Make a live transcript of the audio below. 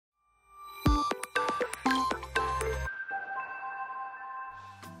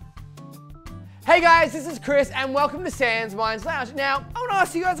Hey guys, this is Chris and welcome to SansMinds Lounge. Now, I want to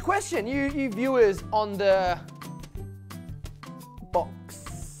ask you guys a question. You viewers on the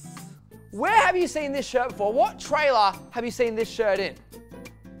box. Where have you seen this shirt before? What trailer have you seen this shirt in?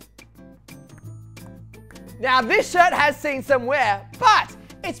 Now, this shirt has seen some wear, but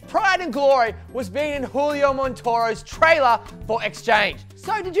its pride and glory was being in Julio Montoro's trailer for Exchange.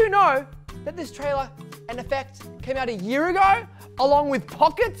 So did you know that this trailer, in effect, came out a year ago, along with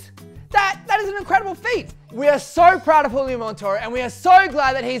Pocket? That is an incredible feat. We are so proud of Julio Montoro and we are so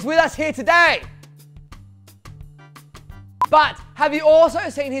glad that he's with us here today. But have you also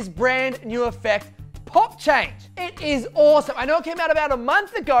seen his brand new effect, Pop Change? It is awesome. I know it came out about a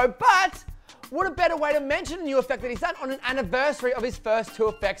month ago, but what a better way to mention a new effect that he's done on an anniversary of his first two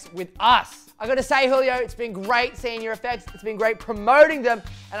effects with us. I gotta say, Julio, it's been great seeing your effects. It's been great promoting them,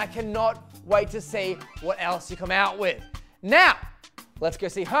 and I cannot wait to see what else you come out with. Now, let's go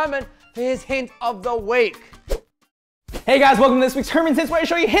see Herman for his hint of the week. Hey guys, welcome to this week's Herman Hints, where I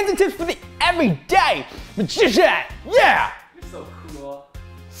show you hints and tips for the everyday magician. Yeah! You're so cool.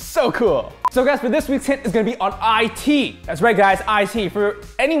 So cool. So guys, for this week's hint is gonna be on IT. That's right guys, IT. For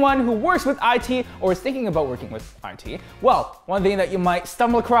anyone who works with IT or is thinking about working with IT, well, one thing that you might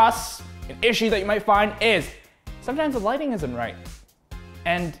stumble across, an issue that you might find is sometimes the lighting isn't right.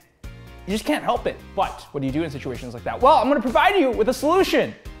 And you just can't help it. But what do you do in situations like that? Well, I'm gonna provide you with a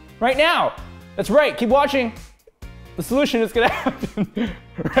solution right now. That's right, keep watching. The solution is gonna happen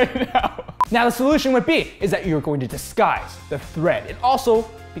right now. Now the solution would be is that you're going to disguise the thread and also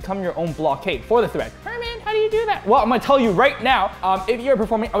become your own blockade for the thread. Herman, how do you do that? Well, I'm gonna tell you right now, if you're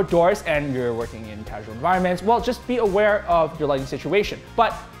performing outdoors and you're working in casual environments, well, just be aware of your lighting situation.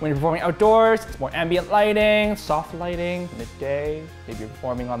 But when you're performing outdoors, it's more ambient lighting, soft lighting, midday, maybe you're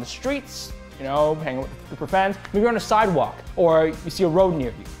performing on the streets, you know, hanging out with a group of friends, maybe you're on a sidewalk or you see a road near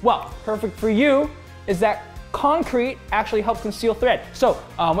you. Well, perfect for you is that concrete actually helps conceal thread. So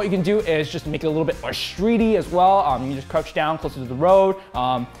what you can do is just make it a little bit more streety as well. You can just crouch down closer to the road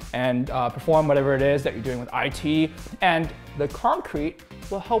and perform whatever it is that you're doing with IT. And the concrete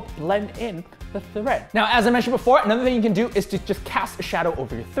will help blend in the thread. Now, as I mentioned before, another thing you can do is to just cast a shadow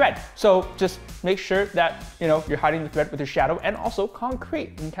over your thread. So just make sure that you're hiding the thread with your shadow and also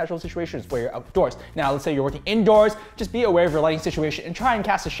concrete in casual situations where you're outdoors. Now, let's say you're working indoors, just be aware of your lighting situation and try and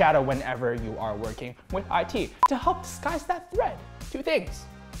cast a shadow whenever you are working with IT to help disguise that thread. Two things,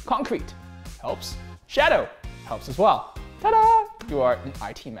 concrete helps, shadow helps as well. Ta-da! You are an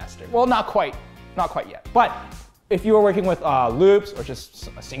IT master. Well, not quite yet, but if you are working with loops or just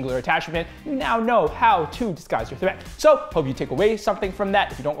a singular attachment, you now know how to disguise your thread. So, hope you take away something from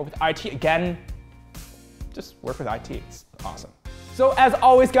that. If you don't work with IT, again, just work with IT. It's awesome. So, as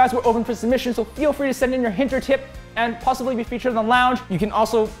always, guys, we're open for submissions, so feel free to send in your hint or tip and possibly be featured on the lounge. You can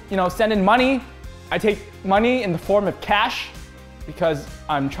also, send in money. I take money in the form of cash because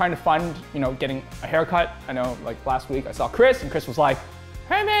I'm trying to fund, getting a haircut. I know, like last week, I saw Chris, and Chris was like,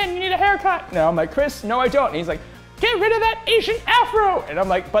 "Hey man, you need a haircut." And I'm like, "Chris, no I don't." And he's like, "Get rid of that Asian afro!" And I'm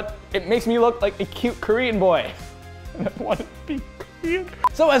like, "But it makes me look like a cute Korean boy." And I want to be Korean.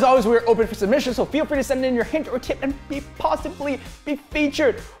 So as always, we're open for submissions, so feel free to send in your hint or tip and possibly be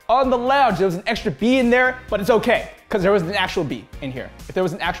featured on the lounge. There was an extra B in there, but it's okay, because there was an actual B in here. If there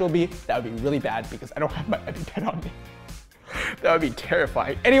was an actual B, that would be really bad because I don't have my EpiPen on me. That would be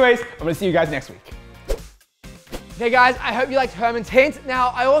terrifying. Anyways, I'm gonna see you guys next week. Okay guys, I hope you liked Herman's hint. Now,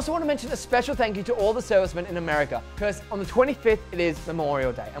 I also want to mention a special thank you to all the servicemen in America, because on the 25th, it is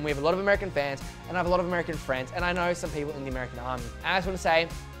Memorial Day, and we have a lot of American fans, and I have a lot of American friends, and I know some people in the American Army. And I just want to say,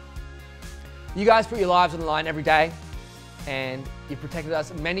 you guys put your lives on the line every day, and you've protected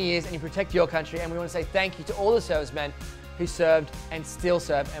us many years, and you protect your country, and we want to say thank you to all the servicemen who served and still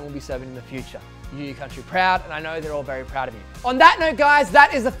serve and will be serving in the future. You do your country proud, and I know they're all very proud of you. On that note, guys,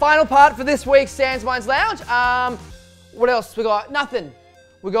 that is the final part for this week's SansMinds Lounge. What else? We got nothing.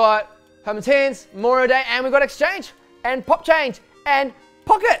 We got Herman's Hints, Memorial Day, and we got Exchange, and Pop Change, and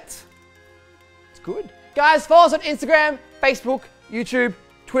Pocket. It's good. Guys, follow us on Instagram, Facebook, YouTube,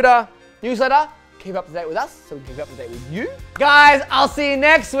 Twitter, newsletter. Keep up to date with us so we can keep up to date with you. Guys, I'll see you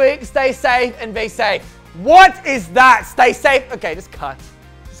next week. Stay safe and be safe. What is that? Stay safe. Okay, just cut.